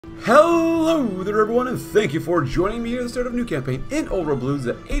Hello there everyone, and thank you for joining me at the start of a new campaign in Old World Blues,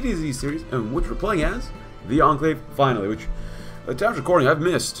 the A to Z series, in which we're playing as the Enclave, finally, which, at the time of recording, I've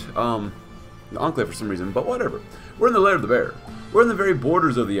missed the Enclave for some reason, but whatever. We're in the lair of the bear. We're in the very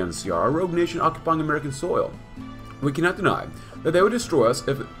borders of the NCR, a rogue nation occupying American soil. We cannot deny that they would destroy us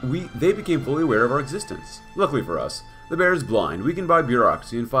if they became fully aware of our existence. Luckily for us, the bear is blind, weakened by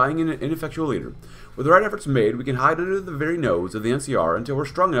bureaucracy, and fighting an ineffectual leader. With the right efforts made, we can hide under the very nose of the NCR until we're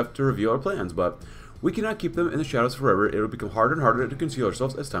strong enough to reveal our plans, but we cannot keep them in the shadows forever. It will become harder and harder to conceal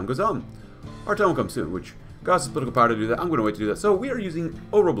ourselves as time goes on. Our time will come soon, which costs us political power to do that. I'm going to wait to do that. So we are using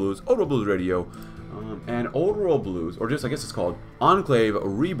Old World Blues Radio, and Old World Blues, or just I guess it's called Enclave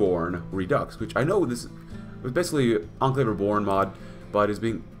Reborn Redux, which I know this was basically Enclave Reborn mod, but is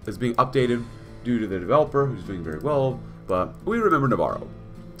being updated due to the developer, who's doing very well. But we remember Navarro.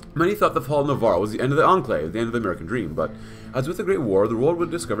 Many thought the fall of Navarro was the end of the Enclave, the end of the American dream, but as with the Great War, the world would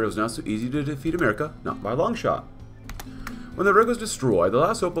discover it was not so easy to defeat America, not by a long shot. When the rig was destroyed, the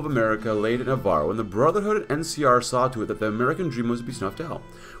last hope of America laid at Navarro, and the Brotherhood and NCR saw to it that the American dream was to be snuffed out.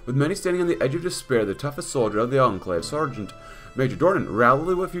 With many standing on the edge of despair, the toughest soldier of the Enclave, Sergeant Major Dornan,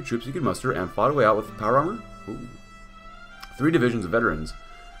 rallied what few troops he could muster and fought a way out with power armor. Ooh. 3 divisions of veterans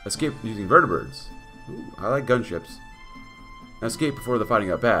escaped using vertibirds. Ooh, I like gunships. Escape before the fighting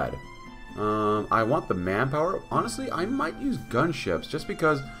got bad. I want the manpower. Honestly, I might use gunships just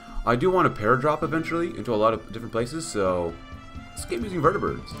because I do want to paradrop eventually into a lot of different places, so escape using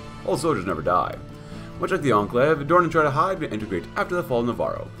vertibirds. Old soldiers never die. Much like the Enclave, Dornan tried to hide and integrate after the fall of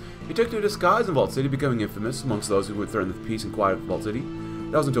Navarro. He took to a disguise in Vault City, becoming infamous amongst those who would threaten the peace and quiet of Vault City.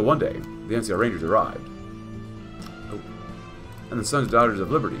 That was until one day, the NCR Rangers arrived. Oh. And the Sons and Daughters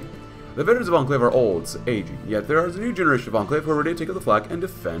of Liberty. The veterans of Enclave are old, aging, yet there is a new generation of Enclave who are ready to take up the flag and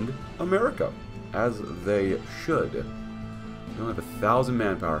defend America, as they should. They only have 1,000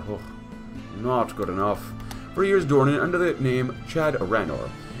 manpower. Oh, not good enough. For years, Dornan, under the name Chad Ranor,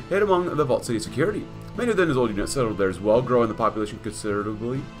 hid among the Vault City security. Many of them his old unit settled there as well, growing the population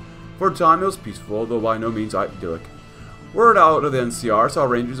considerably. For a time, it was peaceful, though by no means idyllic. Word out of the NCR saw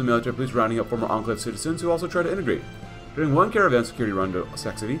Rangers and military police rounding up former Enclave citizens who also tried to integrate. During one caravan security run to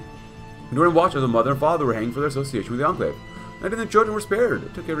Sac City, Dornan watched as the mother and father were hanged for their association with the Enclave. Not even the children were spared.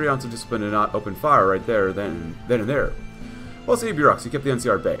 It took every ounce of discipline to not open fire right there, then and there. Well, city bureaucracy kept the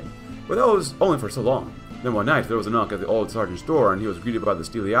NCR at bay, but that was only for so long. Then one night, there was a knock at the old sergeant's door, and he was greeted by the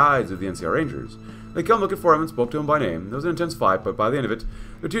steely eyes of the NCR Rangers. They came looking for him and spoke to him by name. There was an intense fight, but by the end of it,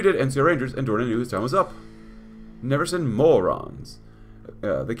 the 2 dead NCR Rangers and Dornan knew his time was up. Never send morons.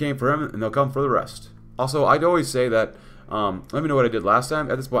 They came for him, and they'll come for the rest. Also, I'd always say that let me know what I did last time.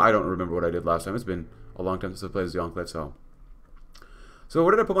 At this point, I don't remember what I did last time. It's been a long time since I played as the Enclave, so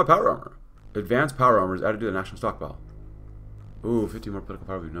where did I put my power armor? Advanced power armor is added to the national stockpile. Ooh, 50 more political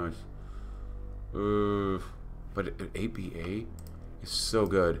power would be nice. But an 8BA is so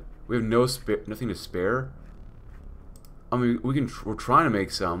good. We have nothing to spare. I mean, we're trying to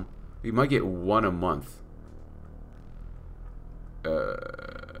make some. We might get 1 a month.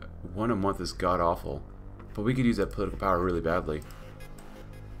 1 a month is god awful. But we could use that political power really badly.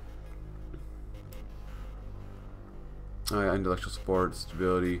 Intellectual support,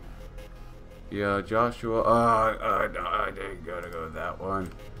 stability. Yeah, Joshua. I didn't gotta go with that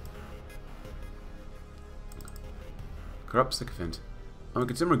one. Corrupt sycophant. I mean,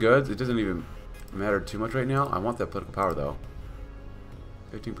 consumer goods, it doesn't even matter too much right now. I want that political power though.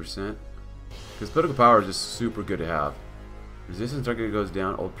 15%. Because political power is just super good to have. Resistance target goes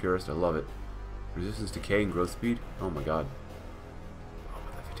down. Old purist, I love it. Resistance, decay, and growth speed. Oh my god. Oh,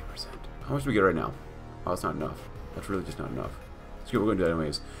 with that 50%. How much do we get right now? Oh, that's not enough. That's really just not enough. Let's we're going to do that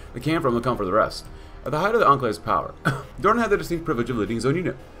anyways. The came from will come for the rest. At the height of the Enclave's power, Dornan had the distinct privilege of leading his own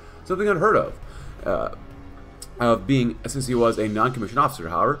unit. Something unheard of being, since he was a non-commissioned officer.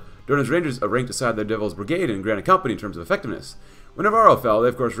 However, Dornan's Rangers ranked aside the Devil's Brigade and Granite Company in terms of effectiveness. When Navarro fell, they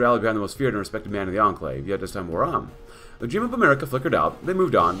of course rallied behind the most feared and respected man in the Enclave, yet as time wore on. The dream of America flickered out. They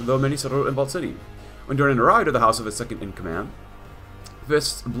moved on, though many settled in Vault City. When Dornan arrived at the house of his second-in-command,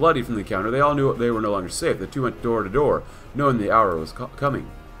 fists bloody from the encounter, they all knew they were no longer safe. The two went door to door, knowing the hour was coming.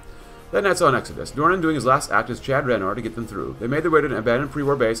 That night saw an exodus, Dornan doing his last act as Chad Ranor to get them through. They made their way to an abandoned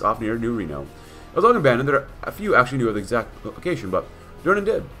pre-war base off near New Reno. It was long abandoned that a few actually knew of the exact location, but Dornan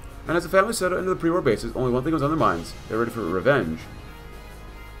did. And as the family settled into the pre-war bases, only one thing was on their minds. They were ready for revenge.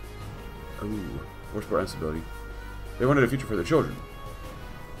 Ooh, war sport instability. They wanted a future for their children.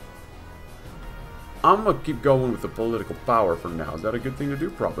 I'm gonna keep going with the political power for now. Is that a good thing to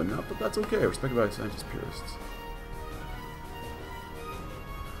do? Probably not, but that's okay. Respected by scientists purists.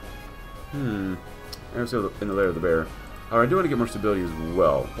 I'm still in the lair of the bear. Alright, I do want to get more stability as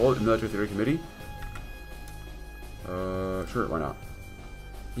well. Hold Military Theory Committee. Sure, why not?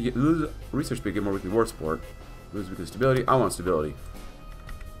 You get lose research speed, get more weekly war support. Lose weekly stability. I want stability.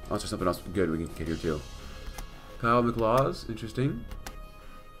 Unless there's something else good we can get here too. Kyle McLaws, interesting.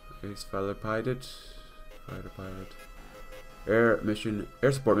 Ace Fighter Pilot. Fighter Pilot.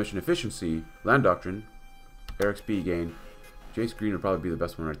 Air support mission efficiency. Land doctrine. Air XP gain. Jace Green would probably be the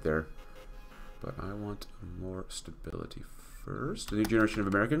best one right there. But I want more stability first. The new generation of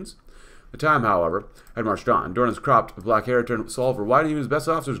Americans. The time, however, had marched on. Dornan's cropped black hair turned sulfur white, and even his best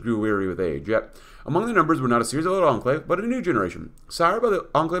officers grew weary with age. Yet, among the numbers were not a series of old Enclave, but a new generation, sired by the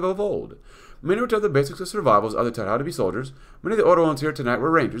Enclave of old. Many were taught the basics of survival, as others taught how to be soldiers. Many of the older ones here tonight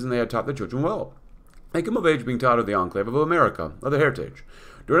were rangers, and they had taught their children well. They come of age being taught of the Enclave of America, of their heritage.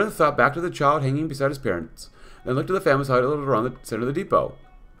 Dornan thought back to the child hanging beside his parents, then looked at the families huddled around the center of the depot.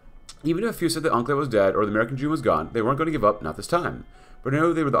 Even if a few said the Enclave was dead or the American dream was gone, they weren't going to give up, not this time. But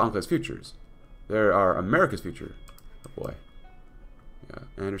no, they were the Enclave's futures. They are America's future. Oh boy. Yeah,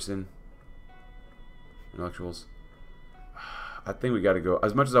 Anderson. Intellectuals. I think we got to go.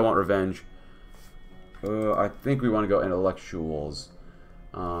 As much as I want revenge, I think we want to go intellectuals.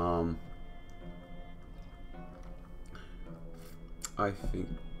 I think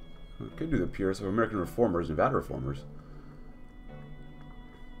we could do the purists of American reformers, Nevada reformers.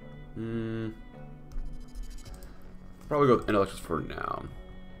 Probably go with intellectuals for now.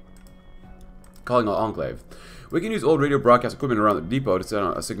 Calling all Enclave. We can use old radio broadcast equipment around the depot to send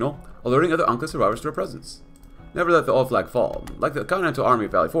out a signal, alerting other Enclave survivors to our presence. Never let the old flag fall. Like the Continental Army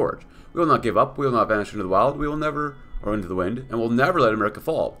at Valley Forge, we will not give up, we will not vanish into the wild, we will never, or into the wind, and we'll never let America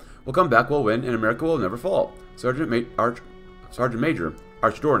fall. We'll come back, we'll win, and America will never fall. Sergeant Major Arch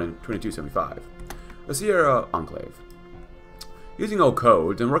Dornan, 2275. The Sierra Enclave. Using old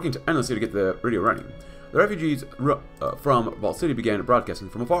codes and working endlessly to get the radio running, the refugees from Vault City began broadcasting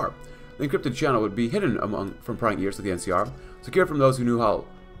from afar. The encrypted channel would be hidden from prying ears to the NCR, secured from those who knew how,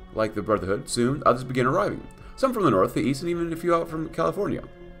 like the Brotherhood. Soon, others began arriving. Some from the north, the east, and even a few out from California.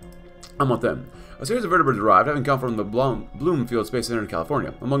 I'm with them. A series of vertebrates arrived, having come from the Bloomfield Space Center in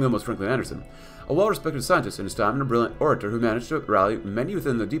California. Among them was Franklin Anderson, a well-respected scientist in his time and a brilliant orator who managed to rally many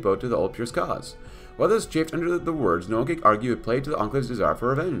within the depot to the old Pierce cause. While others chafed under the words, no one could argue it played to the Enclave's desire for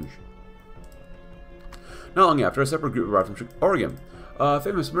revenge. Not long after, a separate group arrived from Oregon, a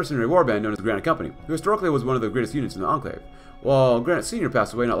famous mercenary warband known as the Granite Company, who historically was one of the greatest units in the Enclave. While Granite Sr.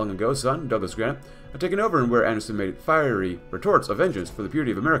 passed away not long ago, his son, Douglas Granite, had taken over and where Anderson made fiery retorts of vengeance for the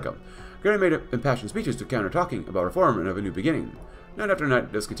purity of America. Granite made impassioned speeches to counter talking about reform and of a new beginning. Night after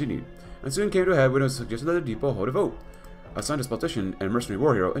night, this continued, and soon came to a head when it was suggested that the depot hold a vote. A scientist, politician, and mercenary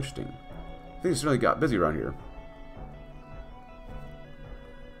war hero, interesting. Things really got busy around here.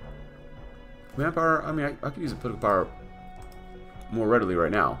 Manpower, I mean, I could use the political power more readily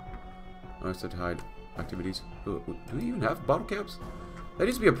right now. I said hide activities. Do we even have bottle caps? That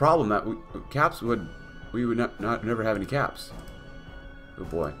used to be a problem that we would never have any caps. Oh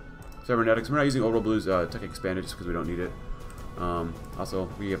boy. Cybernetics, we're not using Oral Blue's Tech Expanded just because we don't need it. Also,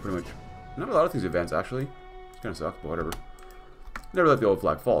 we have pretty much not a lot of things advanced actually. It kind of sucks, but whatever. Never let the old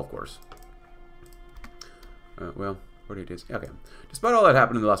flag fall, of course. Well, 48 days. Okay. Despite all that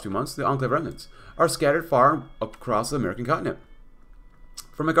happened in the last few months, the Enclave remnants are scattered far across the American continent.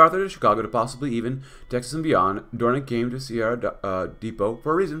 From MacArthur to Chicago to possibly even Texas and beyond, Dornan came to Sierra Depot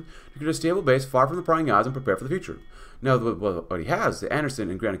for a reason, to create a stable base far from the prying eyes and prepare for the future. Now, what he has, the Anderson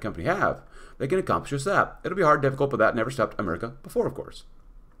and Granite Company have, they can accomplish just that. It'll be hard, difficult, but that never stopped America before, of course.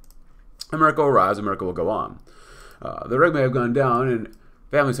 America will rise, America will go on. The rig may have gone down, and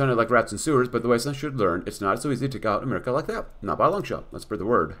families sounded like rats in sewers, but the way some should learn, it's not so easy to take out America like that. Not by a long shot. Let's spread the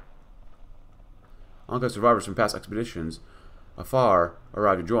word. Enclave survivors from past expeditions afar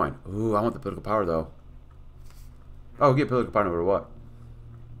arrived to join. Ooh, I want the political power, though. Oh, we'll get political power no matter what.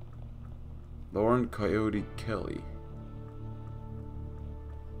 Lauren Coyote Kelly.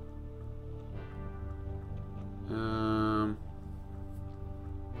 How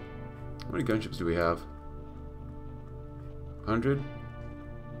many gunships do we have? 100?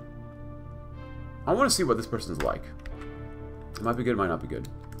 I want to see what this person's like. It might be good, it might not be good.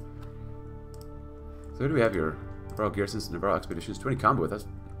 So what do we have here? Navarro Garrisons, Navarro Expeditions, 20 combo. That's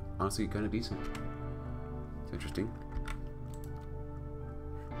honestly kind of decent. It's interesting.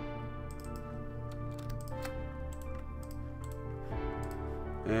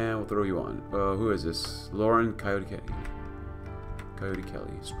 And we'll throw you on. Who is this? Lauren Coyote Kelly. Coyote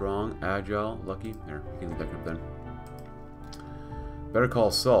Kelly. Strong, agile, lucky. There, we can leave that up then. Better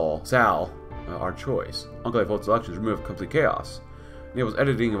call Sal, our choice. Enclave holds elections, remove complete chaos. Enables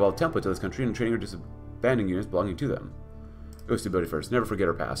editing of all templates of this country and training or disbanding units belonging to them. Go stability first. Never forget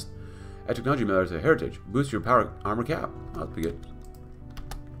our past. Add technology matters to heritage. Boost your power armor cap. Oh, that'd be good.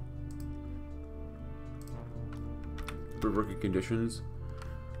 Improve working conditions.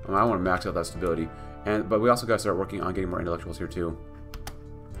 I want to max out that stability. But we also got to start working on getting more intellectuals here too.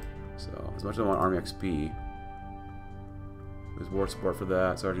 So, as much as I want Army XP, there's war support for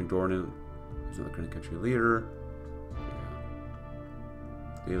that. Sergeant Dornan is another current country leader.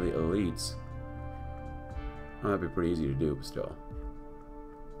 Yeah. Daily elites. Oh, that'd be pretty easy to do, but still.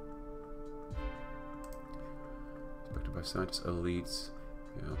 Inspected by scientists, elites.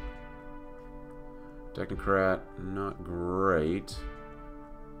 Yeah. Technocrat, not great.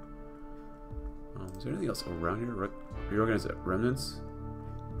 Is there anything else around here? Reorganize remnants.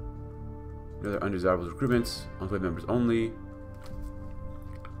 Other undesirable recruitments. Enclave members only.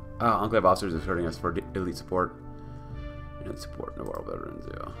 Enclave officers is hurting us for elite support. Elite support, no war veterans,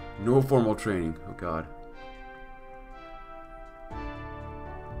 yeah. No formal training. Oh god.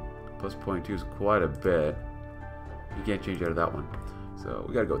 Plus 0.2 is quite a bit. You can't change out of that one. So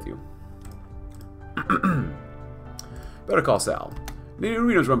we gotta go with you. Better call Sal. The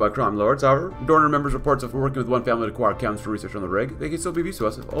arena is run by crime lords, however. Dorner remembers reports of working with one family to acquire accounts for research on the rig. They can still be of use to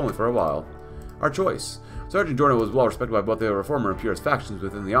us, if only for a while. Our choice. Sergeant Dorner was well respected by both the Reformer and Purist factions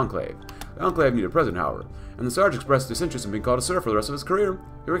within the Enclave. The Enclave needed a president, however, and the Sergeant expressed disinterest in being called a sir for the rest of his career.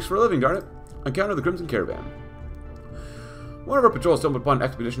 He works for a living, darn it. Encounter the Crimson Caravan. One of our patrols stumbled upon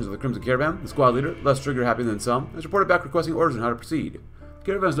expeditions of the Crimson Caravan. The squad leader, less trigger-happy than some, has reported back requesting orders on how to proceed. The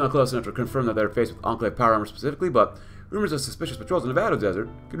caravan is not close enough to confirm that they are faced with Enclave power armor specifically, but rumors of suspicious patrols in the Nevada desert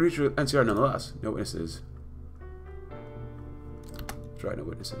could reach NCR nonetheless. No witnesses. That's right, no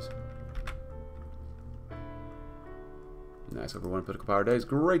witnesses. Nice, over one political power days.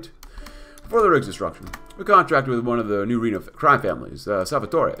 Great. Before the rig's destruction, we contracted with one of the new Reno crime families,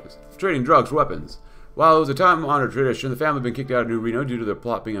 Salvatores, trading drugs for weapons. While it was a time-honored tradition, the family had been kicked out of New Reno due to their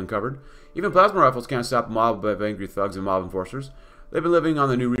plot being uncovered. Even plasma rifles can't stop a mob of angry thugs and mob enforcers. They've been living on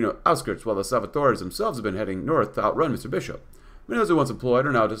the New Reno outskirts, while the Salvatores themselves have been heading north to outrun Mr. Bishop. Many of those who once employed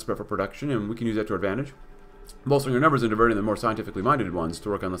are now desperate for production, and we can use that to our advantage. Bolstering our numbers and diverting the more scientifically minded ones to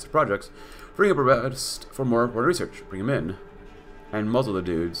work on lesser projects, freeing up our best for more important research. Bring them in. And muzzle the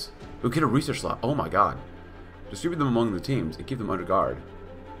dudes who get a research slot. Oh my god. Distribute them among the teams and keep them under guard.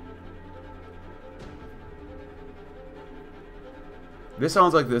 This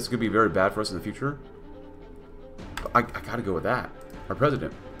sounds like this could be very bad for us in the future. But I gotta go with that. Our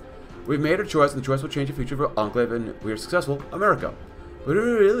president. We've made our choice, and the choice will change the future for Enclave, and we are successful, America. But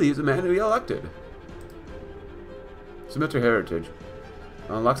who really is the man to be elected? Submit to heritage.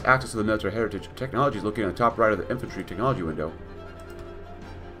 Unlocks access to the military heritage technology is located on the top right of the infantry technology window.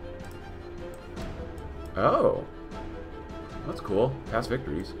 Oh. That's cool. Past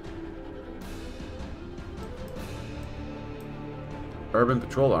victories. Urban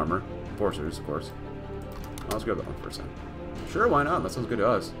patrol armor. Enforcers, of course. Oh, let's grab that one first. Sure, why not? That sounds good to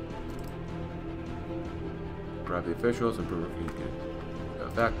us. Grab the officials, improve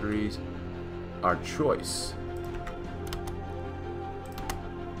factories. Our choice.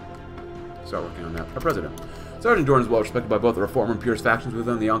 Start working on that. Our president. Sergeant Dorn is well respected by both the Reformer and Purist factions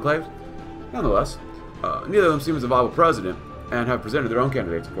within the Enclave. Nonetheless, neither of them seem as a viable president, and have presented their own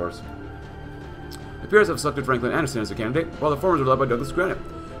candidates, of course. The Purists have selected Franklin Anderson as the candidate, while the Reformers are led by Douglas Granite.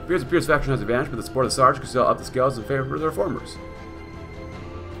 The Purist faction has advantage, but the support of the Sarge could sell up the scales in favor of the Reformers.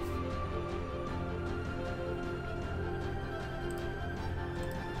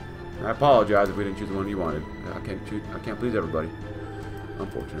 I apologize if we didn't choose the one you wanted. I can't please everybody,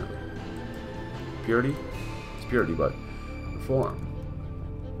 unfortunately. Purity? It's purity, but reform.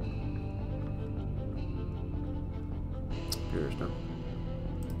 Purist, no.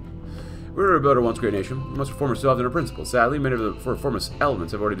 We were about a once great nation. Most reformers still have their principles. Sadly, many of the reformist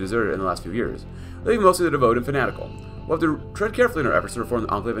elements have already deserted in the last few years, leaving mostly the devoted and fanatical. We'll have to tread carefully in our efforts to reform the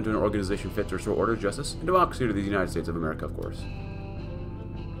Enclave into an organization fit to restore order, justice, and democracy to the United States of America, of course.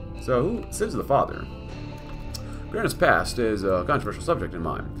 So, who sins the father? Granite's past is a controversial subject in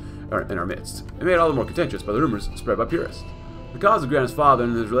our midst. It made all the more contentious by the rumors spread by Purists. The cause of Granite's father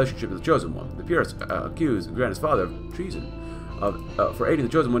and his relationship with the Chosen One. The Purists accuse Granite's father of treason, for aiding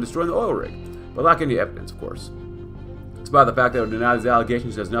the Chosen One destroying the oil rig, but lack any evidence, of course. Despite the fact that he denies the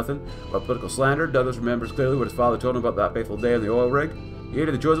allegations, says nothing about political slander, Douglas remembers clearly what his father told him about that fateful day in the oil rig. He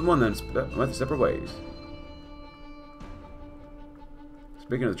hated the Chosen One, then went their separate ways.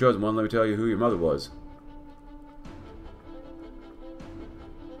 Speaking of the Chosen One, let me tell you who your mother was.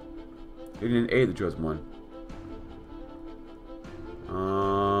 He didn't aid the Chosen One.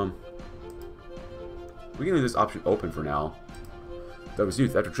 We can leave this option open for now. Douglas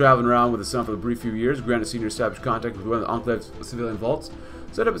Youth. After traveling around with his son for a brief few years, Granite Sr. established contact with one of the Enclave's civilian vaults,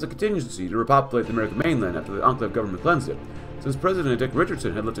 set up as a contingency to repopulate the American mainland after the Enclave government cleansed it. Since President Dick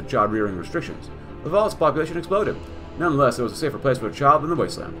Richardson had lifted child rearing restrictions, the vault's population exploded. Nonetheless, it was a safer place for a child than the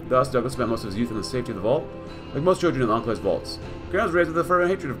wasteland. Thus, Douglas spent most of his youth in the safety of the vault, like most children in the Enclave's vaults. Granite was raised with a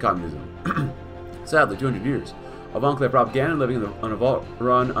fervent hatred of communism. Sadly, 200 years of Enclave propaganda and living in a vault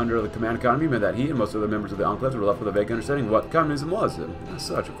run under the command economy meant that he and most other members of the Enclaves were left with a vague understanding of what communism was, and as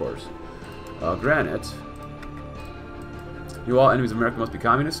such, of course. Granite. You all enemies of America must be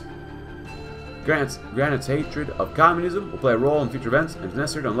communist. Granite's hatred of communism will play a role in future events and is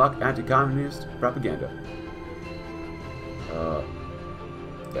necessary to unlock anti-communist propaganda.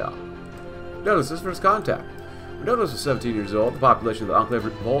 Yeah. Douglas' first contact. When Douglas was 17 years old, the population of the Enclave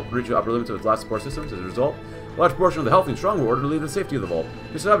Vault reached the upper limits of its life support systems. As a result, a large portion of the healthy and strong were ordered to leave the safety of the vault.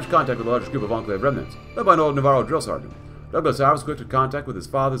 He established contact with the largest group of Enclave remnants, led by an old Navarro drill sergeant. Douglas, however, was quick to contact with his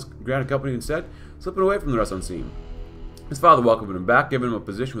father's Granite company instead, slipping away from the rest unseen. His father welcomed him back, giving him a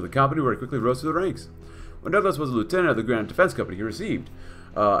position with the company where he quickly rose through the ranks. When Douglas was a lieutenant of the Granite Defense Company, he received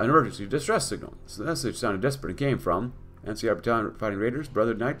an emergency distress signal. The message sounded desperate and came from NCR Battalion fighting raiders,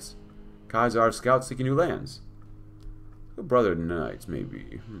 Brotherhood Knights, Kaiser scouts seeking new lands. Brotherhood Knights,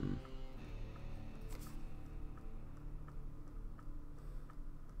 maybe.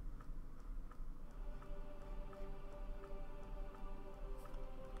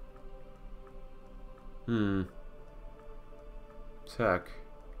 Tech.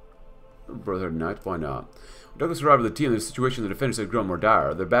 Brotherhood Knights, why not? When Douglas arrived with the team, the situation of the defenders had grown more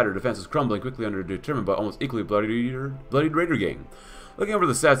dire. Their battered defense was crumbling quickly under a determined but almost equally bloodied raider gang. Looking over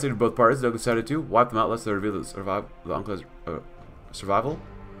the sad state of both parties, Douglas decided to wipe them out lest they reveal the Enclave's survival.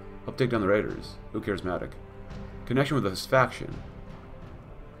 Help take down the raiders. Ooh, charismatic. Connection with this faction.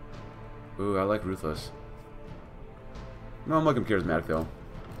 Ooh, I like ruthless. No, I'm liking charismatic though.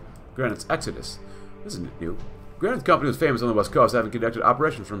 Granite's Exodus. This isn't new. Granite's company was famous on the West Coast, having conducted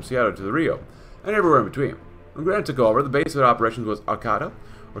operations from Seattle to the Rio, and everywhere in between. When Granite took over, the base of their operations was Arcata,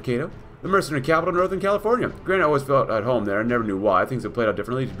 the mercenary capital of Northern California. Granite always felt at home there and never knew why. Things had played out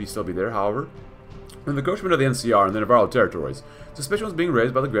differently to still be there, however. In the encroachment of the NCR and the Navarro territories, suspicion was being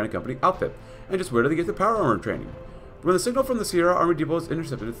raised by the Granite Company outfit, and just where did they get the power armor training? When the signal from the Sierra Army Depot was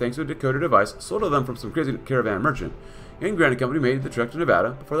intercepted thanks to a decoder device sold to them from some crazy caravan merchant, and Granite Company made the trek to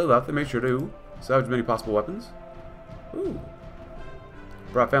Nevada. Before they left, they made sure to salvage many possible weapons. Ooh.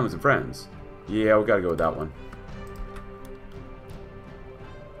 Brought families and friends. Yeah, we gotta go with that one.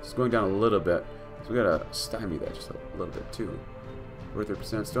 It's going down a little bit, so we gotta stymie that just a little bit too.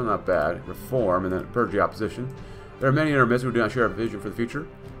 43%, still not bad. Reform, and then purge the opposition. There are many in our midst who do not share a vision for the future.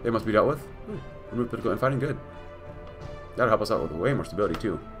 They must be dealt with. Remove political infighting, good. That'll help us out with way more stability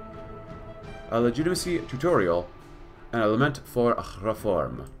too. A legitimacy tutorial, and a lament for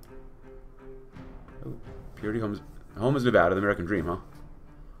reform. Ooh, purity homes. Home is Nevada, the American dream, huh?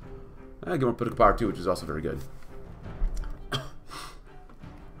 I get more political power too, which is also very good.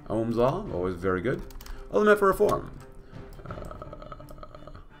 Ohm's Law, always very good. A lament for reform.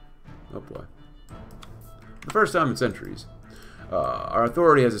 Oh boy. For the first time in centuries, our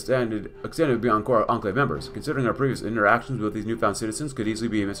authority has extended beyond core Enclave members. Considering our previous interactions with these newfound citizens could easily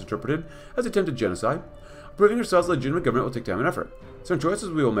be misinterpreted as attempted genocide, proving ourselves a legitimate government will take time and effort. Some choices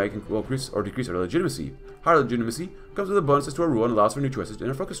we will make will increase or decrease our legitimacy. Higher legitimacy comes with the bonuses to our rule and allows for new choices in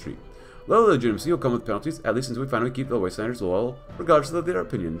our focus tree. Low legitimacy will come with penalties, at least until we finally keep the Wastelanders loyal, regardless of their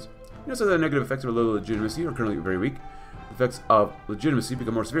opinions. Notice that the negative effects of low legitimacy are currently very weak. The effects of legitimacy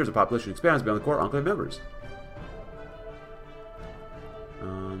become more severe as the population expands beyond the core Enclave members.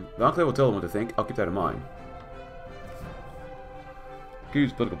 The Enclave will tell them what to think. I'll keep that in mind. Could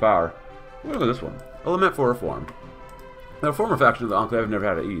use political power. What about this one? A lament for reform. The former faction of the Enclave have never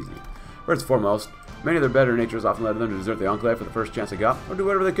had it easy. First and foremost, many of their better natures often led them to desert the Enclave for the first chance they got, or do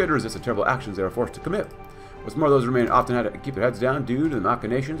whatever they could to resist the terrible actions they were forced to commit. What's more, those remaining often had to keep their heads down due to the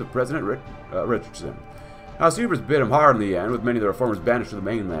machinations of President Richardson. House hubris bit him hard in the end, with many of the reformers banished to the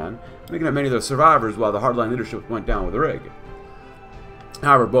mainland, making up many of the survivors while the hardline leadership went down with the rig.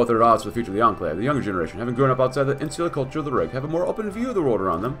 However, both are at odds for the future of the Enclave. The younger generation, having grown up outside the insular culture of the rig, have a more open view of the world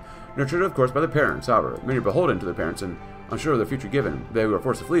around them, nurtured, of course, by their parents. However, many are beholden to their parents and unsure of their future given. They were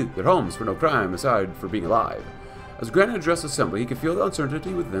forced to flee their homes for no crime aside for being alive. As Granite addressed the assembly, he could feel the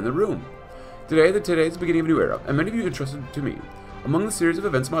uncertainty within the room. Today is the beginning of a new era, and many of you entrusted to me. Among the series of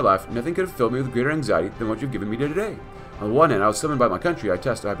events in my life, nothing could have filled me with greater anxiety than what you've given me today. On the one hand, I was summoned by my country, I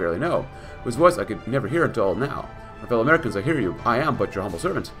barely know, whose voice I could never hear until now. My fellow Americans, I hear you. I am but your humble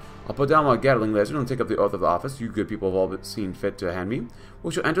servant. I'll put down my Gatling laser and take up the oath of office you good people have all but seen fit to hand me.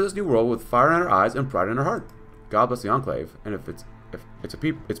 We shall enter this new world with fire in our eyes and pride in our heart. God bless the Enclave, and if it's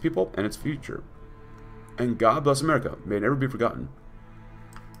its people and its future. And God bless America. May it never be forgotten.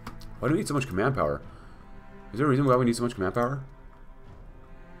 Why do we need so much command power? Is there a reason why we need so much command power?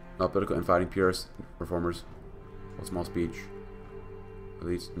 Oh, political and fighting purists, reformers. A small speech.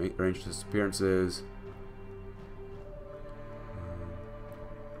 Elites, arrange disappearances.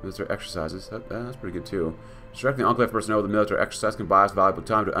 Military exercises. That's pretty good too. Distracting Enclave personnel with the military exercise can buy us valuable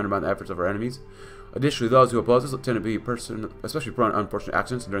time to undermine the efforts of our enemies. Additionally, those who oppose us tend to be especially prone to unfortunate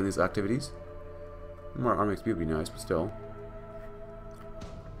accidents during these activities. More army XP would be nice, but still.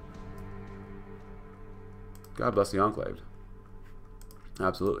 God bless the Enclave.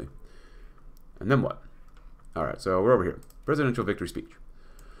 Absolutely. And then what? Alright, so we're over here. Presidential victory speech.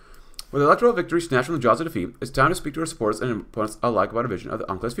 With electoral victory snatched from the jaws of defeat, it's time to speak to our supporters and opponents alike about a vision of the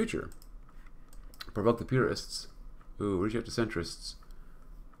Enclave's future. Provoke the purists. Ooh, reach out to centrists.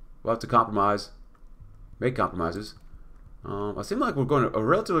 We'll have to compromise. Make compromises. I seem like we're going to a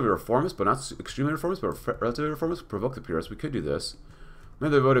relatively reformist, but not extremely reformist, but relatively reformist. Provoke the purists. We could do this.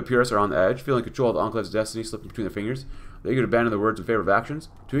 Many of the voted purists are on the edge, feeling control of the Enclave's destiny slipping between their fingers. They're eager to abandon their words in favor of actions.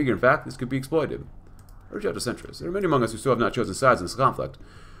 Too eager, in fact, this could be exploited. Reach out to centrists. There are many among us who still have not chosen sides in this conflict.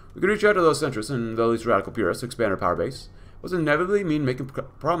 We could reach out to those centrists and the least radical purists to expand our power base. It does inevitably mean making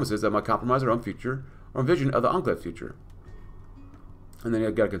promises that might compromise our own future or vision of the Enclave's future. And then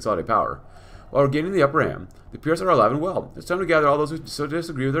you've got to consolidate power. While we're gaining the upper hand, the purists are alive and well. It's time to gather all those who so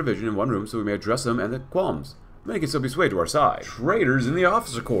disagree with their vision in one room so we may address them and the qualms. Many can still be swayed to our side. Traitors in the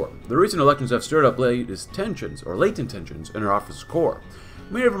officer corps. The recent elections have stirred up latent tensions in our officer corps.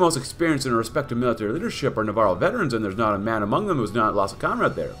 Many of our most experienced and respected military leadership are Navarro veterans, and there's not a man among them who has not lost a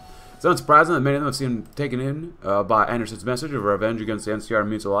comrade there. It's unsurprising that many of them have seen taken in by Anderson's message of revenge against the NCR and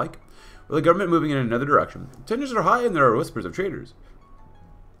Mutes alike. With the government moving in another direction, tensions are high and there are whispers of traitors.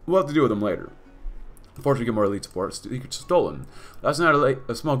 We'll have to deal with them later. Unfortunately, get more elite support. Secrets stolen. Last night,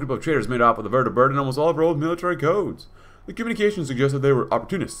 a small group of traitors made off with a verdict burden almost all of our old military codes. The communications suggested they were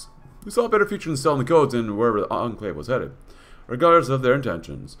opportunists. We saw a better future in selling the codes than wherever the Enclave was headed. Regardless of their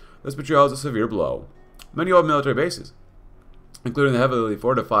intentions, this betrayal is a severe blow. Many old military bases, including the heavily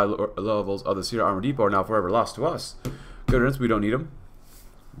fortified levels of the Cedar Armor Depot, are now forever lost to us. Good riddance, we don't need them.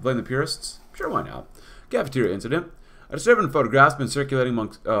 Blame the purists? Sure, why not? Cafeteria incident. A disturbing photograph has been circulating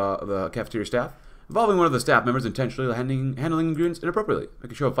amongst the cafeteria staff, involving one of the staff members intentionally handling ingredients inappropriately,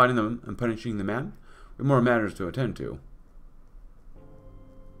 making a show of finding them and punishing the man. We have more matters to attend to.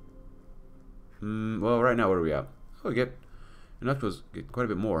 Well, right now, what are we at? Oh, we get... Intellectuals get quite a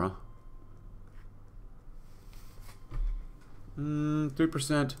bit more, huh?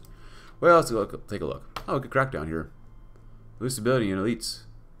 3%. Well, let's take a look. Oh, good crackdown here. Lose stability in elites.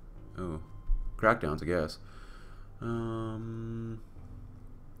 Oh, crackdowns, I guess.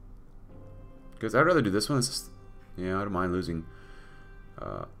 Because I'd rather do this one. It's just, yeah, I don't mind losing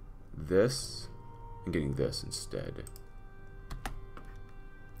this and getting this instead.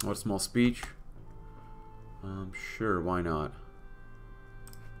 What a small speech. Sure, why not?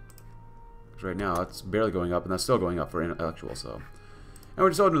 Right now, it's barely going up, and that's still going up for intellectual, so. And we're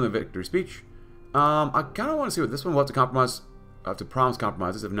just all doing the victory speech. I kind of want to see what this one will have to compromise, have to promise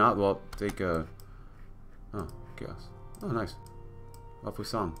compromises. If not, we'll take a. Oh, chaos. Oh, nice. Lovely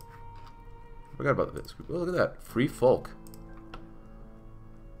song. Forgot about this. Oh, look at that. Free folk.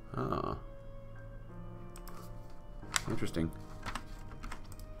 Ah. Interesting.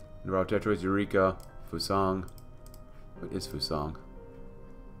 Navarro Tetris, Eureka, Fusang. What is Fusang?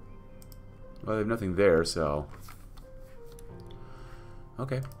 Well, they have nothing there, so...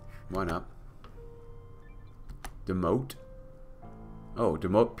 Okay, why not? Demote? Oh,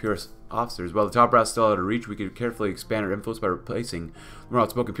 demote purist officers. While the top brass is still out of reach, we could carefully expand our influence by replacing the more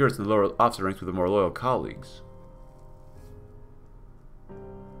outspoken purists in the lower officer ranks with the more loyal colleagues.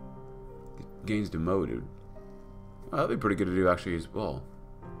 Gains demoted. Oh, that'd be pretty good to do, actually, as well.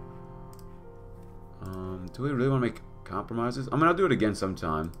 Do we really want to make compromises? I mean, I'll do it again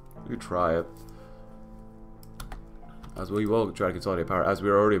sometime. We could try it. As we will try to consolidate power. As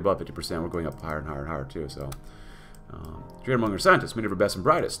we're already above 50%, we're going up higher and higher and higher too. So, trade among our scientists, many of our best and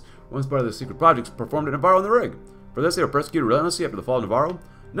brightest. Once part of the secret projects performed at Navarro in the rig. For this, they were persecuted relentlessly after the fall of Navarro.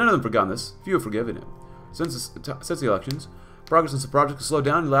 None of them forgotten this. Few have forgiven it. Since the elections, progress in some projects has slowed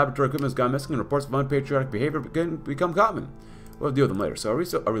down, and laboratory equipment has gone missing, and reports of unpatriotic behavior become common. We'll have to deal with them later. So,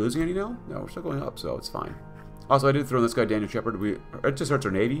 are we losing any now? No, we're still going up, so it's fine. Also, I did throw in this guy, Daniel Shepard. It just hurts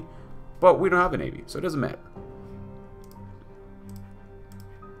our Navy, but we don't have a Navy, so it doesn't matter.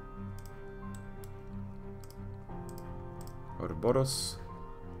 Boros.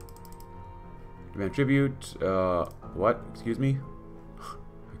 Demand tribute. What? Excuse me?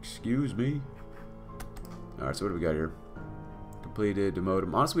 Excuse me? Alright, so what do we got here? completed. Demote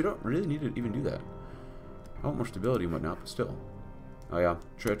him. Honestly, we don't really need to even do that. I want more stability and whatnot, but still. Oh yeah,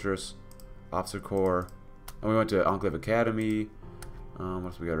 treacherous, officer corps. And we went to Enclave Academy. What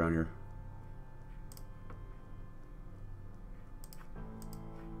else we got around here?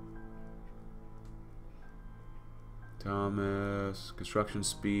 Thomas, construction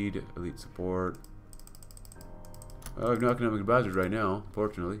speed, elite support. I have no economic advisors right now,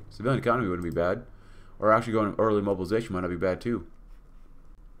 unfortunately. Civilian economy wouldn't be bad. Or actually going early mobilization might not be bad too.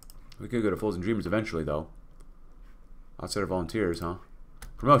 We could go to Fools and Dreamers eventually though. Outside of volunteers, huh?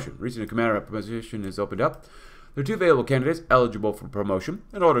 Promotion. Recent commander position is opened up. There are 2 available candidates eligible for promotion.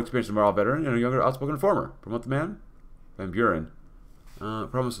 An older experienced moral veteran and a younger outspoken informer. Promote the man? Van Buren.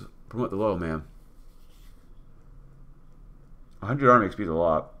 Promote the loyal man. 100 army XP is a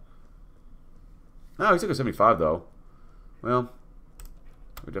lot. No, he's took a 75 though. Well,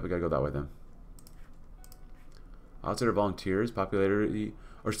 we definitely gotta go that way then. Outsider volunteers, popularity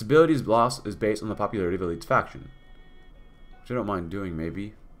or stability is loss is based on the popularity of elite's faction. Which I don't mind doing,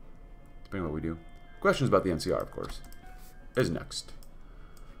 maybe. Depending on what we do. Questions about the NCR, of course. Is next.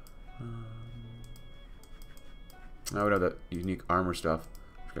 Now we have that unique armor stuff,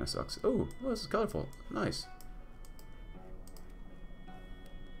 which kind of sucks. Oh, well, this is colorful. Nice.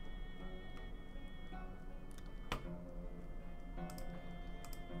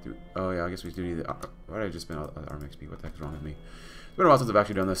 Oh yeah, I guess we do need the... Why did I just spend all the armor XP? What the heck is wrong with me? It's been a while since I've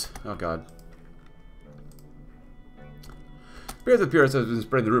actually done this. Oh god. Spirits of Purists has been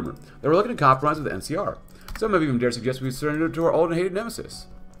spreading the rumor that we're looking to compromise with the NCR. Some have even dared suggest we surrender to our old and hated nemesis.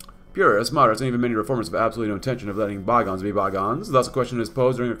 Purists, moderates, and even many reformers have absolutely no intention of letting bygones be bygones. Thus, a question is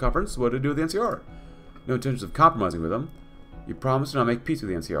posed during a conference: what to do with the NCR? No intentions of compromising with them. You promise to not make peace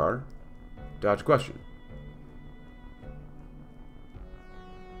with the NCR. Dodge question.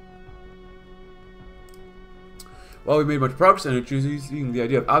 While we made much progress in introducing the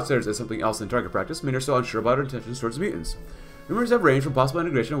idea of outsiders as something else in target practice, many are still unsure about our intentions towards the mutants. Rumors have ranged from possible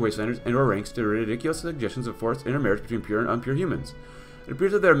integration of wastelanders into our ranks to ridiculous suggestions of forced intermarriage between pure and impure humans. It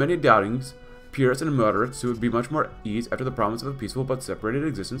appears that there are many doubtings, purists and moderates, who would be much more ease after the promise of a peaceful but separated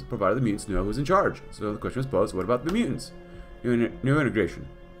existence, provided the mutants know who's in charge. So the question is posed: what about the mutants? New integration.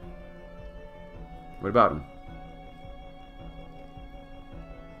 What about them?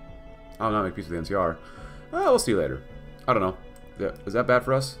 I'll not make peace with the NCR. We'll see later. I don't know. Is that bad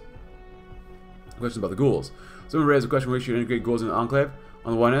for us? Questions about the ghouls. Someone raised the question: we should integrate ghouls in the Enclave.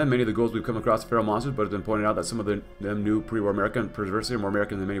 On the one hand, many of the ghouls we've come across are feral monsters, but it's been pointed out that some of them new pre-war American perversity are more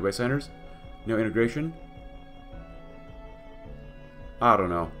American than many wastelanders. No integration? I don't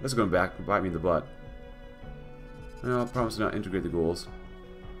know. This is going back and bite me in the butt. Well, I promise to not integrate the ghouls.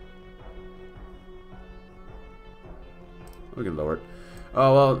 We can lower it.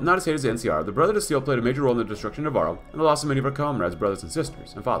 Oh, well, not as hated as the NCR. The Brotherhood of Steel played a major role in the destruction of Navarro and the loss of many of our comrades, brothers and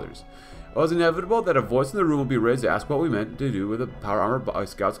sisters, and fathers. It was inevitable that a voice in the room would be raised to ask what we meant to do with the power armored by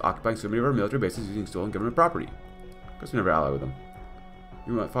scouts occupying so many of our military bases using stolen government property. Because we never ally with them.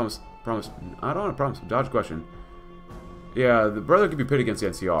 You might promise. I don't want to promise. Dodge question. Yeah, the Brotherhood could be pitted against the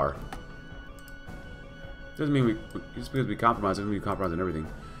NCR. Doesn't mean just because we compromise, doesn't mean we compromise on everything.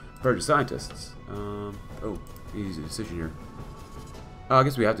 Purge of scientists. Oh, easy decision here. I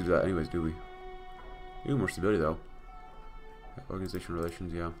guess we have to do that anyways, do we? Need more stability though. Organization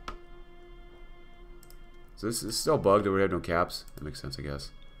relations, yeah. So this is still bugged that we have no caps. That makes sense, I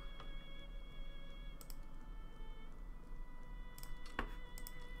guess.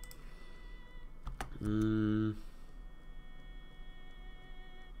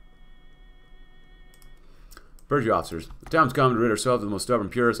 Purge officers. The time's come to rid ourselves of the most stubborn,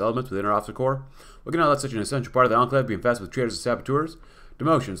 purest elements within our officer corps. We cannot let such an essential part of the Enclave be infested with traitors and saboteurs.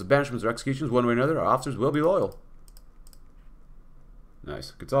 Demotions, banishments, or executions, one way or another, our officers will be loyal.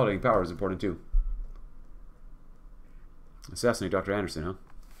 Nice. Consolidating power is important too. Assassinate Dr. Anderson, huh?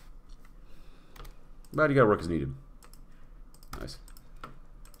 But you gotta work as needed. Nice.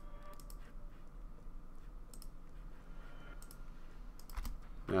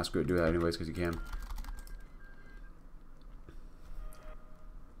 Nah, screw it, do that anyways, because you can.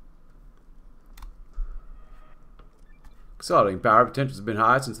 Consolidating power potential has been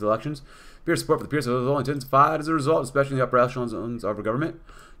high since the elections. Peer support for the Pierce has only intensified as a result, especially in the upper echelons of our government.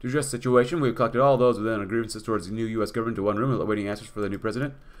 To address the situation, we have collected all those within our grievances towards the new U.S. government to one room, awaiting answers for the new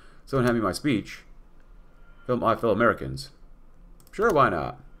president. Someone hand me my speech. My fellow Americans. Sure, why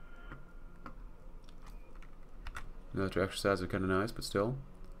not? Military exercise are kind of nice, but still.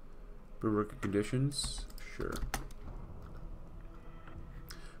 Good working conditions. Sure.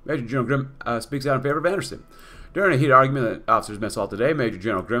 Major General Grimm speaks out in favor of Anderson. During a heated argument at the officers' mess hall today, Major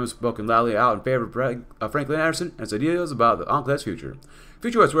General Grimm spoke loudly out in favor of Franklin Anderson and his ideas about the Enclave's future.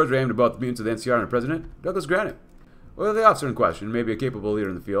 Future words were aimed at both the mutants of the NCR and the President, Douglas Granite. Well, the officer in question may be a capable leader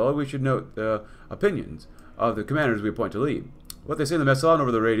in the field. We should note the opinions of the commanders we appoint to lead. What they say in the mess hall and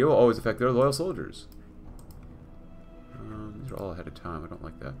over the radio will always affect their loyal soldiers. These are all ahead of time. I don't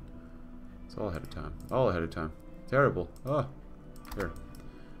like that. It's all ahead of time. All ahead of time. Terrible. Oh. Here.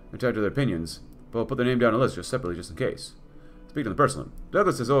 In touch with their opinions, but we'll put their name down on the list just separately, just in case. Speaking of the personal,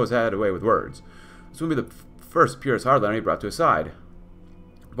 Douglas has always had a way with words. This will be the first purest hardliner he brought to his side.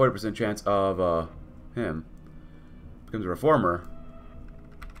 40% chance of him becomes a reformer.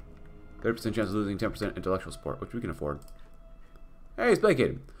 30% chance of losing 10% intellectual support, which we can afford. Hey, he's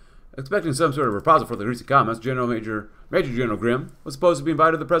placated. Expecting some sort of reprisal for the recent comments, Major General Grimm was supposed to be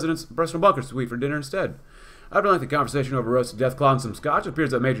invited to the President's personal bunker suite for dinner instead. After a lengthy conversation over roasted death claw and some scotch, it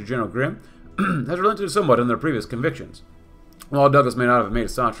appears that Major General Grimm has relented somewhat in their previous convictions. While Douglas may not have made a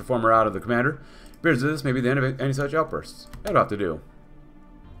staunch reformer out of the commander, it appears that this may be the end of any such outbursts. That'll have to do.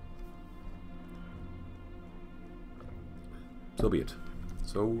 So be it.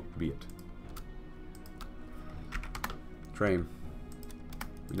 So be it. Train.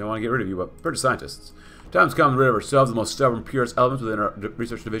 We don't want to get rid of you, but British scientists. Time's come to rid of ourselves of the most stubborn, purest elements within our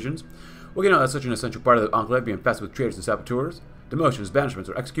research divisions. We can know that's such an essential part of the Enclave being infested with traitors and saboteurs, demotions, banishments,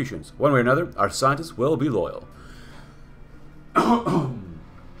 or executions. One way or another, our scientists will be loyal.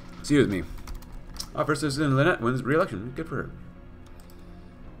 Excuse me. Our first citizen Lynette wins re-election. Good for her.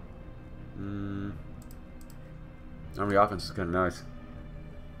 Army offense is kind of nice.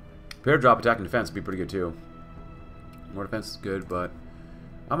 Pair drop, attack, and defense would be pretty good too. More defense is good, but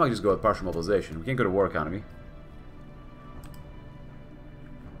I might just go with partial mobilization. We can't go to war economy.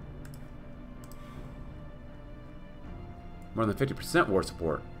 More than 50% war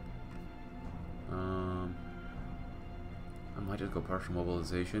support. I might just go partial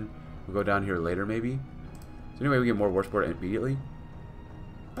mobilization. We'll go down here later, maybe. So anyway, we get more war support immediately.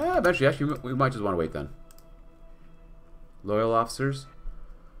 Eventually, actually, we might just want to wait then. Loyal officers.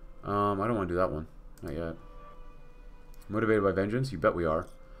 I don't want to do that one. Not yet. Motivated by vengeance? You bet we are.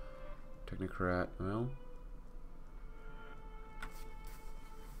 Technocrat. Well.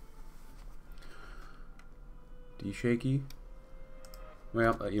 D-shaky.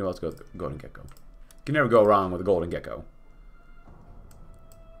 Well, you know, let's go with the golden gecko. Can never go wrong with a golden gecko.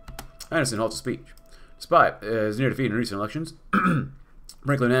 Anderson halts a speech. Despite his near defeat in recent elections,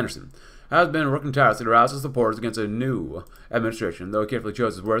 Franklin Anderson has been working tirelessly to rouse his supporters against a new administration, though he carefully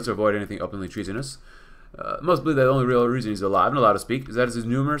chose his words to avoid anything openly treasonous. Most believe that the only real reason he's alive and allowed to speak is that his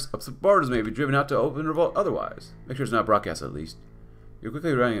numerous supporters may be driven out to open revolt otherwise. Make sure it's not broadcast at least. You're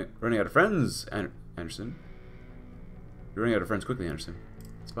quickly running out of friends, Anderson. You're running out of friends quickly, Anderson.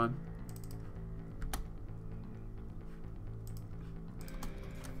 It's fine.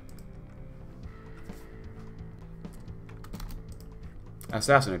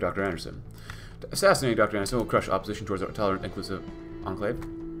 Assassinate Dr. Anderson. Assassinating Dr. Anderson will crush opposition towards a tolerant, inclusive enclave.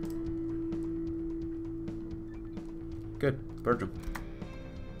 Good. Purge him.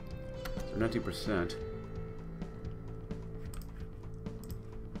 So 19%.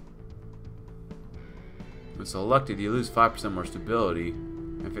 When selected, you lose 5% more stability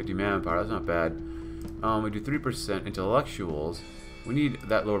and 50 manpower. That's not bad. We do 3% intellectuals. We need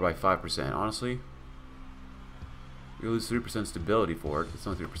that lowered by 5%. Honestly, we lose 3% stability for it. It's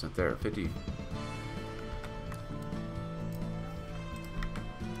only 3% there. 50.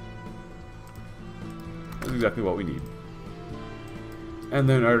 That's exactly what we need. And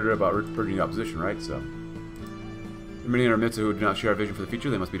then I heard about purging the opposition, right? So, many in our midst who do not share our vision for the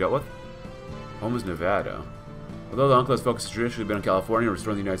future, they must be dealt with. Home is Nevada. Although the Enclave's focus has traditionally been on California and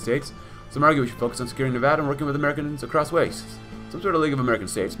restoring the United States, some argue we should focus on securing Nevada and working with Americans across wastes. Some sort of League of American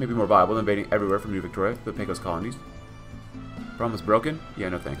States may be more viable than invading everywhere from New Victoria to the Pecos colonies. Promise broken? Yeah,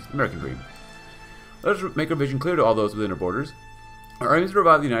 no thanks. American dream. Let us make our vision clear to all those within our borders. Our aim is to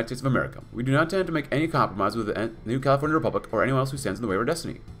revive the United States of America. We do not intend to make any compromise with the new California Republic or anyone else who stands in the way of our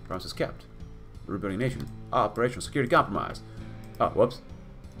destiny. Promise is kept. The rebuilding nation. Operational security compromise. Oh, whoops.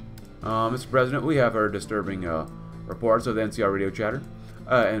 Mr. President, we have our disturbing reports of the NCR radio chatter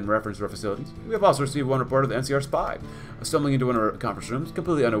in reference to our facilities. We have also received one report of the NCR spy stumbling into one of our conference rooms,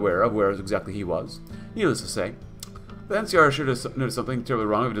 completely unaware of where exactly he was. Needless to say, the NCR should have noticed something terribly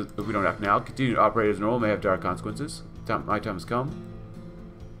wrong if we don't act now. Continue to operate as normal may have dire consequences. My time has come.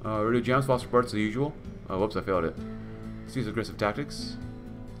 Radio jams, false reports as usual. Whoops, I failed it. Cease aggressive tactics.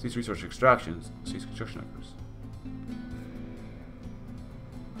 Cease resource extractions. Cease construction efforts.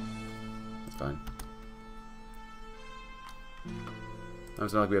 That's fine.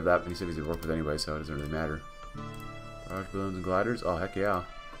 It's not like we have that many cities to work with anyway, so it doesn't really matter. Barrage balloons and gliders? Oh, heck yeah.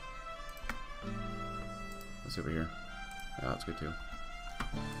 Let's see over here. Yeah, that's good too.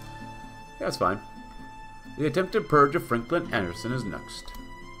 Yeah, that's fine. The attempted purge of Franklin Anderson is next.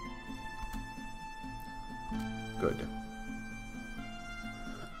 Good.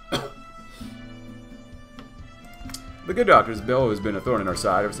 The good doctor's bill has been a thorn in our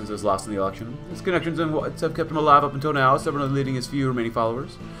side ever since he was lost in the election. His connections and what's have kept him alive up until now, stubbornly leading his few remaining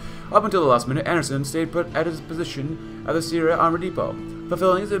followers. Up until the last minute, Anderson stayed put at his position at the Sierra Armor Depot,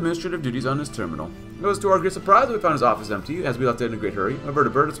 fulfilling his administrative duties on his terminal. It was to our great surprise that we found his office empty, as we left it in a great hurry. A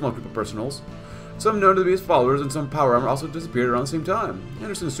vertibird and a small group of personals, some known to be his followers, and some power armor also disappeared around the same time.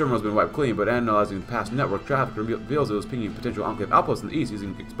 Anderson's terminal has been wiped clean, but analyzing past network traffic reveals it was pinging potential Enclave outposts in the east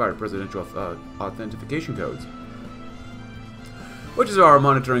using expired presidential authentication codes, which is our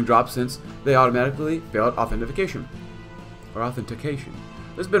monitoring drop since they automatically failed authentication.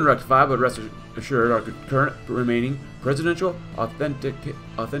 This has been rectified, but rest assured our current remaining presidential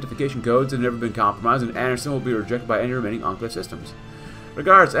authentication codes have never been compromised, and Anderson will be rejected by any remaining Enclave systems.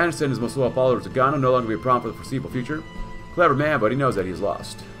 Regards, Anderson and his most loyal followers of Ghana will no longer be a problem for the foreseeable future. Clever man, but he knows that he's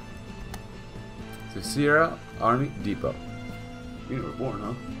lost. The Sierra Army Depot. You were born,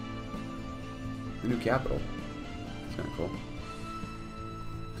 huh? The new capital. That's kind of cool.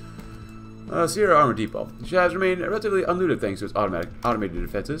 Sierra Armor Depot. She has remained relatively unlooted thanks to its automated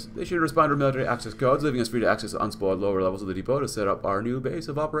defenses. They should respond to military access codes, leaving us free to access the unspoiled lower levels of the depot to set up our new base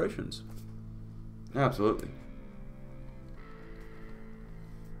of operations. Absolutely.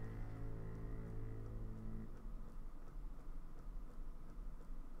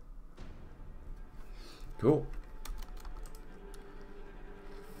 Cool.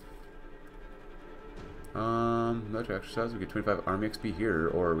 Military exercise, we get 25 Army XP here,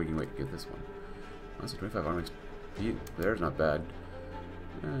 or we can wait to get this one. Honestly, 25 Army XP there's not bad.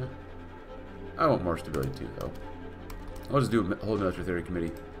 I want more stability too, though. I'll just do a whole military theory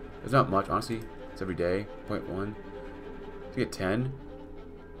committee. There's not much, honestly. It's every day, 0.1. You get 10.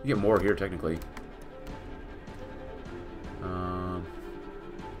 You get more here, technically.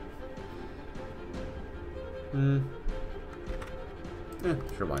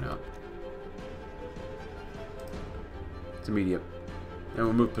 Sure, why not? It's immediate. And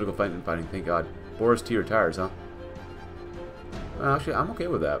we'll move political fighting, thank God. Boris T retires, huh? Actually, I'm okay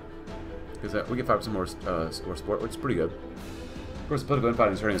with that. Because we get 5% more support, which is pretty good. Of course, political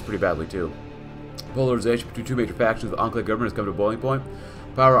infighting is hurting us pretty badly, too. Polarization between two major factions of the Enclave government has come to a boiling point.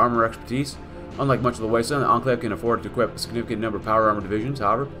 Power armor expertise. Unlike much of the Wasteland, the Enclave can afford to equip a significant number of power armor divisions,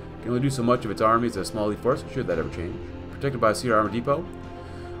 however, can only do so much of its army as a small elite force, should that ever change. Protected by a Sierra Armor Depot.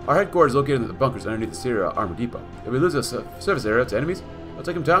 Our headquarters is located in the bunkers underneath the Sierra Armor Depot. If we lose a surface area to enemies, it'll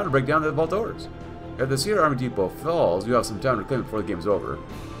take them time to break down the vault doors. If the Sierra Armor Depot falls, you have some time to reclaim it before the game's over.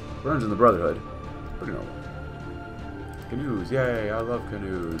 Burns in the Brotherhood. Pretty normal. Canoes, yay, I love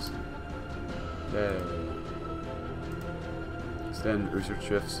canoes. Yay. Extend research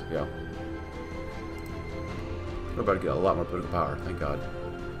shifts, yeah. We're about to get a lot more political power, thank God.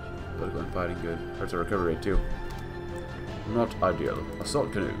 Political infighting, good. Hurts our recovery rate too. Not ideal.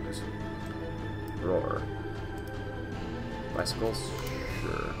 Assault canoes. Roar. Bicycles?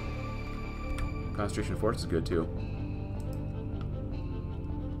 Sure. Concentration force is good too.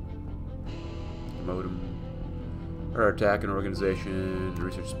 Modem. Our attack and organization,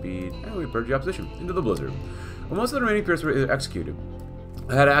 research speed, and we purge the opposition into the blizzard. Well, most of the remaining Pierce were either executed,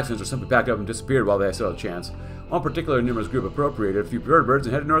 had accidents, or simply packed up and disappeared while they still had a chance. One particular numerous group appropriated a few birds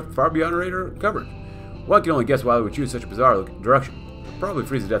and headed north far beyond radar coverage. One can only guess why they would choose such a bizarre direction. Probably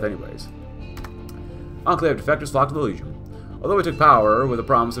freeze to death anyways. Enclave defectors flocked to the Legion. Although we took power with a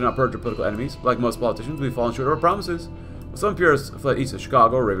promise to not purge our political enemies, like most politicians, we've fallen short of our promises. Some purists fled east of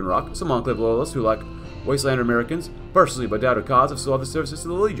Chicago or Raven Rock. Some Enclave loyalists who, like Wastelander Americans, purposely but doubted cause, have sold their services to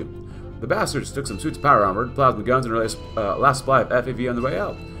the Legion. The bastards took some suits of power armor, plasma guns, and our last supply of FAV on the way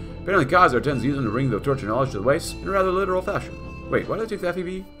out. Apparently, Kaiser intends to use them to bring the torch of knowledge to the waste in a rather literal fashion. Wait, why did they take the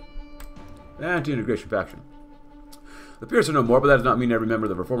FAV? Anti-integration faction. The Pierce are no more, but that does not mean every member of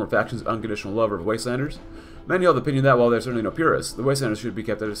the Reformer faction is an unconditional lover of Wastelanders. Many hold the opinion that, while there are certainly no purists, the Wastelanders should be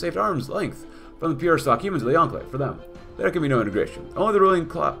kept at a safe arm's length from the pure stock humans of the Enclave. For them, there can be no integration. Only the ruling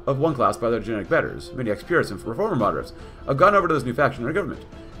of one class by their genetic betters, many ex-purists and Reformer moderates, have gone over to this new faction in our government.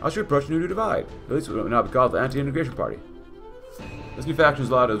 How should we approach the new divide? At least it would not be called the Anti-Integration Party. This new faction is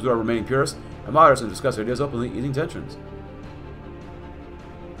allowed to absorb remaining purists and moderates and discuss ideas openly, easing tensions.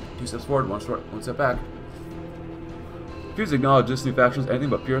 2 steps forward, 1 step back. Refuse to acknowledge this new faction as anything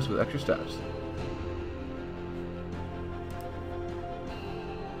but purists with extra steps.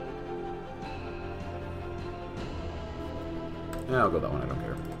 Yeah, I'll go that one, I don't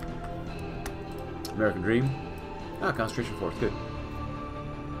care. American Dream. Ah, Concentration Force, good.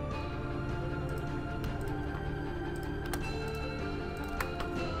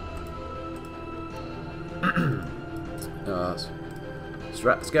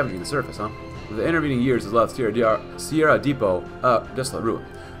 Scavenging the surface, huh? With the intervening years has left Sierra Depot desolate ruin.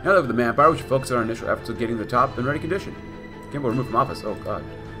 Now that with the manpower, we should focus on our initial efforts of getting to the top in ready condition. Can't be removed from office. Oh god.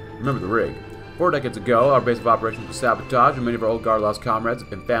 Remember the rig. 4 decades ago, our base of operations was sabotaged, and many of our old guard lost comrades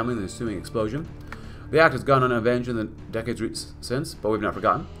and family in the ensuing explosion. The act has gone unavenged in the decades since, but we've not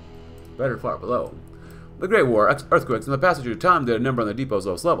forgotten. Better far below. The Great War, earthquakes, and the passage of time did a number on the depot's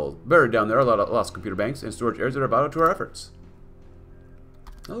lowest levels. Buried down there are a lot of lost computer banks and storage areas that are vital to our efforts.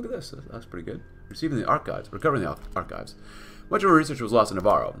 Oh, look at this. That's pretty good. Receiving the archives. Recovering the archives. Much of our research was lost in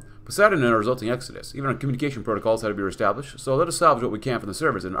Navarro. Poseidon and a resulting exodus. Even our communication protocols had to be reestablished, so let us salvage what we can from the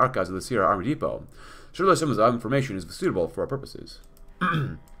servers and archives of the Sierra Army Depot. Surely some of the information is suitable for our purposes.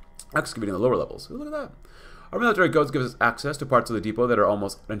 Excavating the lower levels. Ooh, look at that. Our military codes give us access to parts of the depot that are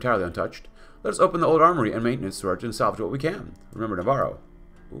almost entirely untouched. Let us open the old armory and maintenance storage and salvage what we can. Remember Navarro.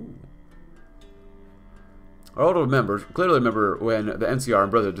 Ooh. Our older members clearly remember when the NCR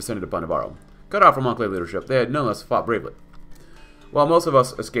and Brotherhood descended upon Navarro. Cut off from Enclave leadership, they had nonetheless fought bravely. While most of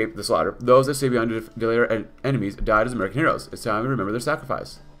us escaped the slaughter, those that stayed behind to declare their enemies died as American heroes. It's time to remember their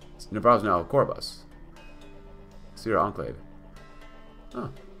sacrifice. Navarro's now a core of us. Sierra Enclave. Oh.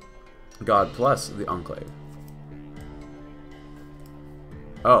 God bless the Enclave.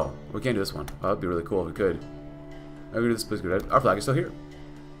 Oh, we can't do this one. Oh, that'd be really cool if we could. Okay, this place good. Our flag is still here.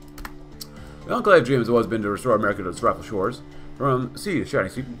 The Enclave dream has always been to restore America to its rightful shores. From sea to shining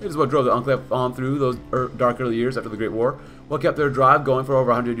sea, it is what drove the Enclave on through those dark early years after the Great War. What kept their drive going for over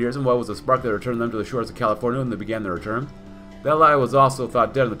 100 years, and what was the spark that returned them to the shores of California when they began their return? That lie was also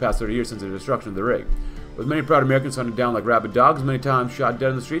thought dead in the past 30 years since the destruction of the rig. With many proud Americans hunted down like rabid dogs, many times shot dead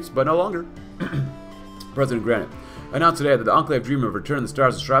in the streets, but no longer. President Granite announced today that the Enclave dream of returning the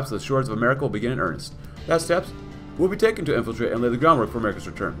stars and stripes to the shores of America will begin in earnest. That steps will be taken to infiltrate and lay the groundwork for America's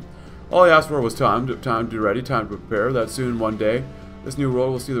return. All he asked for was time to be ready, time to prepare, that soon, one day, this new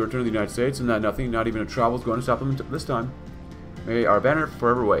world will see the return of the United States, and that nothing, not even a trouble, is going to stop them this time. May our banner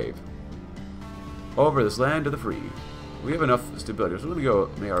forever wave over this land of the free. We have enough stability, so let me go,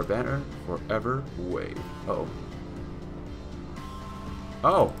 may our banner forever wave. Uh-oh.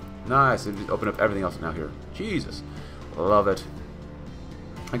 Oh, nice. It just opened up everything else now here. Jesus. Love it.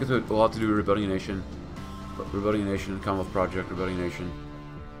 I guess we'll have to do Rebuilding a Nation. Rebuilding a Nation, Commonwealth Project, Rebuilding a Nation.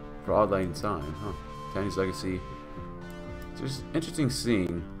 For Odd Lighting Sign, huh? Tanny's Legacy. It's just interesting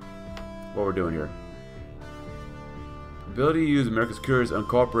seeing what we're doing here. Ability to use America's cures and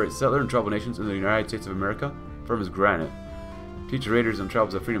incorporate settler and tribal nations in the United States of America. Firm as Granite. Teach raiders and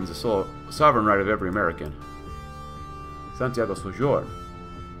tribes of freedom as the sole sovereign right of every American. Santiago Sojourn.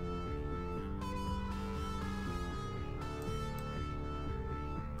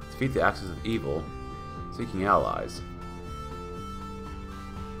 Defeat the axis of evil. Seeking allies.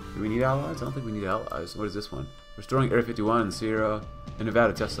 Do we need allies? I don't think we need allies. What is this one? Restoring Area 51 in Sierra and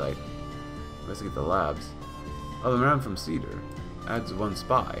Nevada test site. Investigate the labs. Oh, the man from Cedar. Adds 1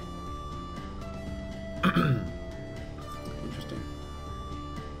 spy. Interesting.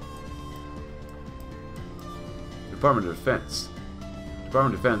 Department of Defense.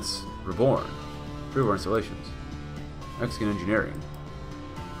 Department of Defense Reborn. Pre-war installations. Mexican engineering.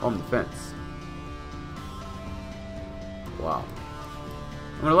 Home defense. Wow.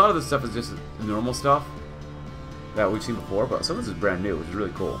 I mean, a lot of this stuff is just normal stuff that we've seen before, but some of this is brand new, which is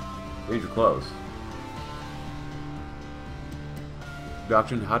really cool. Danger close.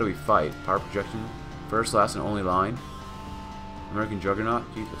 Doctrine, how do we fight? Power projection, first, last, and only line. American Juggernaut,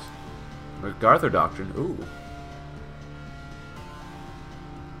 Jesus. MacArthur Doctrine, ooh.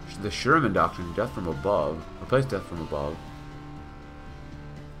 The Sherman Doctrine, death from above. Replace death from above.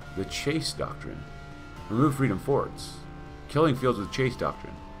 The Chase Doctrine. Remove freedom forts. Killing fields with Chase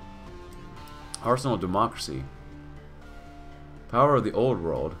Doctrine. Arsenal of Democracy. Power of the Old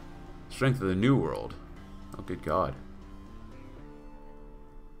World. Strength of the New World. Oh, good God.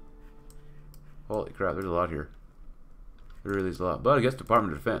 Holy crap, there's a lot here. There really is a lot. But I guess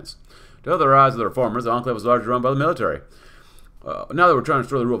Department of Defense. To the rise of the reformers, the Enclave was largely run by the military. Now that we're trying to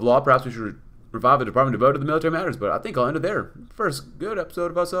restore the rule of law, perhaps we should revive a department devoted to the military matters. But I think I'll end it there. First good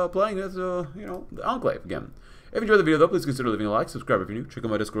episode of us playing as, you know, the Enclave again. If you enjoyed the video, though, please consider leaving a like, subscribe if you're new, check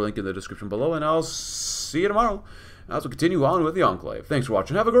out my Discord link in the description below, and I'll see you tomorrow as we continue on with the Enclave. Thanks for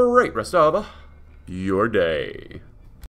watching. Have a great rest of your day.